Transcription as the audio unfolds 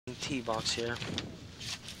tee box here.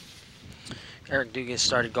 Eric Dugas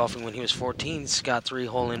started golfing when he was 14. He's got 3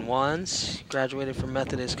 hole-in-ones. Graduated from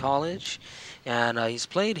Methodist College. And he's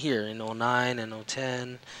played here in 09 and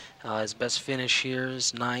 010. His best finish here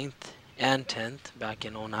is 9th and 10th back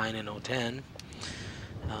in 09 and 010.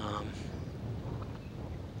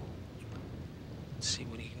 Let's see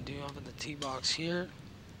what he can do off of the tee box here.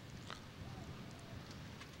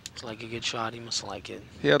 Looks like a good shot. He must like it.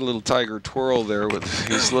 He had a little tiger twirl there.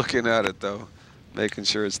 He's looking at it, though, making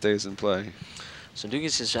sure it stays in play. So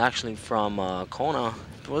Dugas is actually from Kona.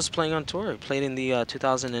 He was playing on tour. He played in the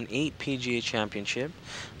 2008 PGA Championship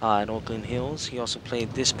at Oakland Hills. He also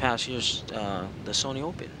played this past year's the Sony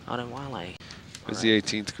Open out in Waialae. It's the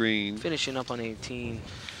 18th green. Finishing up on 18.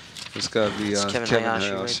 It's got to be Kevin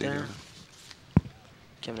Hayashi right there. Yeah.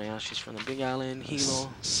 Kevin Hayashi's from the Big Island.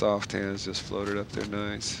 Hilo. Soft hands just floated up there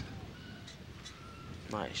nice.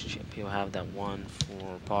 Nice chip. He'll have that one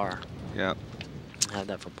for par. Yeah. Have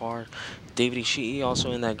that for par. David Ishii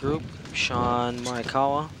also in that group. Sean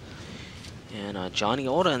Morikawa. And Johnny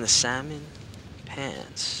Oda in the salmon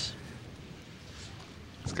pants.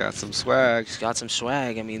 He's got some swag. He's got some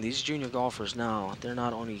swag. I mean, these junior golfers now, they're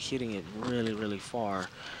not only hitting it really, really far,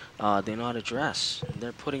 they know how to dress.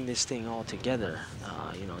 They're putting this thing all together.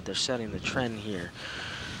 You know, they're setting the trend here.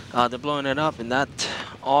 They're blowing it up, and that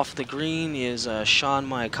off the green is Sean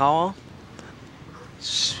Morikawa.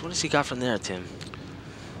 What does he got from there, Tim?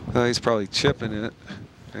 He's probably chipping it,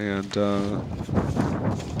 and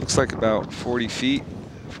looks like about 40 feet,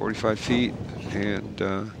 45 feet,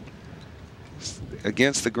 and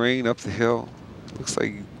against the grain up the hill. Looks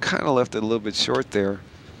like you kind of left it a little bit short there.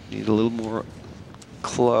 Need a little more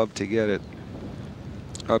club to get it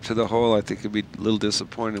up to the hole. I think he'd be a little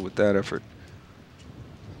disappointed with that effort.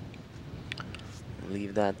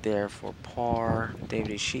 Leave that there for par.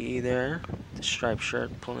 David Ishii there, the striped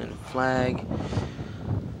shirt, pulling the flag.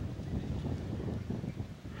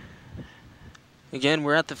 Again,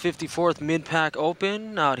 we're at the 54th Mid Pac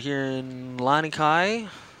Open out here in Lanikai.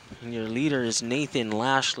 And your leader is Nathan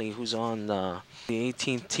Lashley, who's on the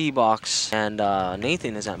 18th tee box. And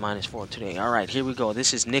Nathan is at -4 today. All right, here we go.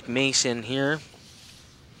 This is Nick Mason here.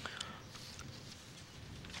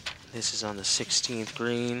 This is on the 16th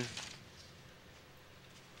green.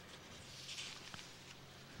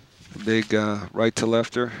 Big right to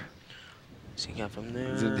lefter. What's he got from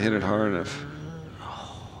there? Didn't hit it hard enough.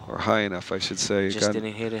 Or high enough, I should say. Just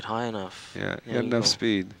didn't hit it high enough. Yeah, he had enough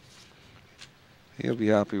speed. He'll be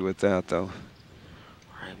happy with that, though.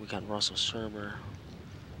 All right, we got Russell Serber.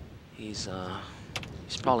 He's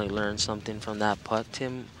probably learned something from that putt,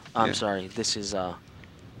 Tim. I'm sorry, this is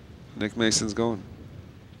Nick Mason's going.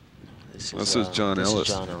 This is John Ellis. This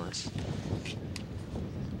is John Ellis.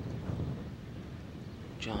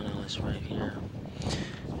 John Ellis right here.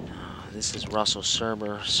 This is Russell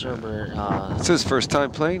Serber. It's his first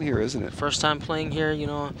time playing here, isn't it? First time playing here. You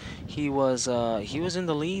know, he was in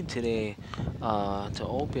the lead today to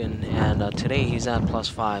open, and today he's at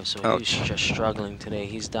 +5, so he's just struggling today.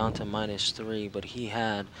 He's down to -3, but he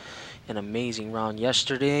had an amazing round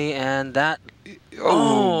yesterday, and that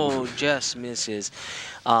just misses.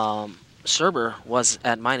 Serber was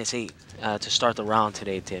at -8 to start the round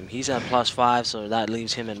today, Tim. He's at +5, so that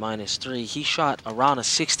leaves him at -3. He shot around a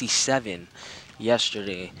 67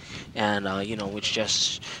 yesterday, and you know, which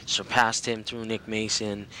just surpassed him through Nick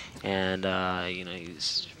Mason, and you know,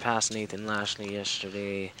 he's passed Nathan Lashley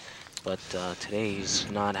yesterday, but today he's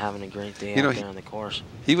not having a great day out there on the course.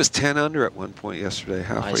 He was 10 under at one point yesterday,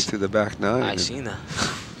 halfway through the back nine. I seen that.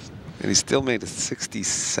 And he still made a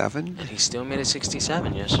 67? And he still made a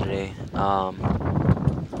 67 yesterday.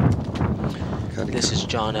 This is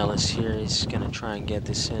John Ellis here. He's going to try and get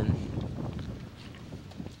this in.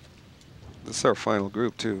 This is our final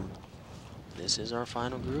group, too. This is our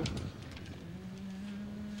final group.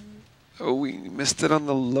 Oh, we missed it on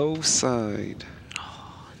the low side.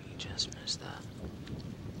 Oh, you just missed that.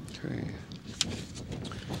 Okay.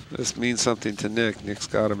 This means something to Nick. Nick's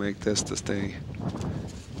got to make this to stay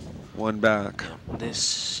one back. Yeah,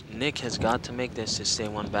 Nick has got to make this to stay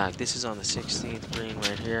one back. This is on the 16th green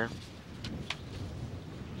right here.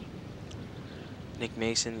 Nick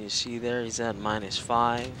Mason, you see there, he's at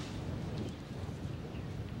 -5.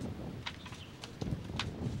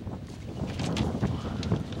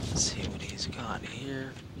 Let's see what he's got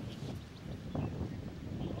here.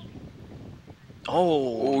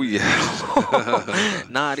 Oh yeah.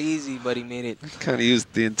 Not easy, but he made it. Kind of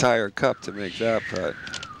used the entire cup to make that putt.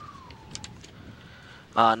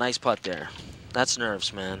 Nice putt there. That's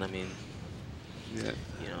nerves, man. I mean, yeah.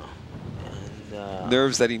 You know, and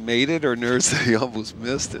Nerves that he made it, or nerves that he almost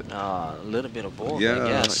missed it? A little bit of both, Yeah, I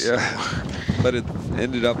guess. yeah. But it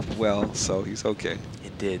ended up well, so he's okay.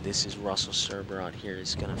 It did. This is Russell Serber out here.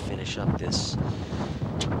 He's going to finish up this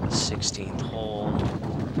 16th hole.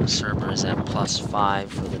 Serber is at +5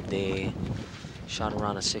 for the day. Shot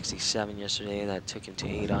around a 67 yesterday. That took him to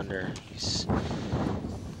 8 under. He's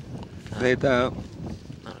made that.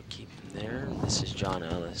 That'll keep him there. This is John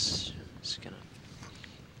Ellis. He's going to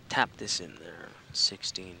tap this in there.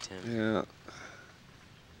 16, Tim. Yeah.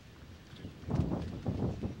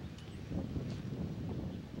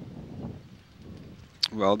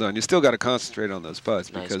 Well done. You still got to concentrate on those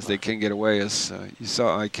putts Nice because putt. they can get away, as you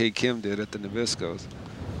saw IK Kim did at the Nabiscos.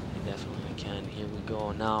 They definitely can. Here we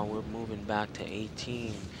go. Now we're moving back to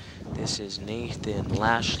 18. This is Nathan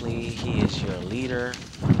Lashley. He is your leader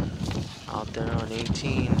out there on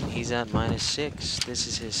 18. He's at -6. This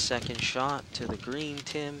is his second shot to the green,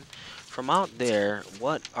 Tim. From out there,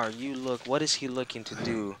 what is he looking to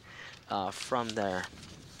do from there?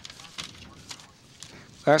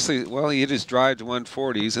 Actually, well, he hit his drive to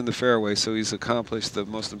 140. He's in the fairway, so he's accomplished the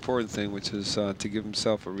most important thing, which is to give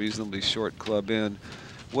himself a reasonably short club in.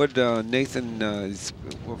 Would Nathan,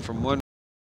 from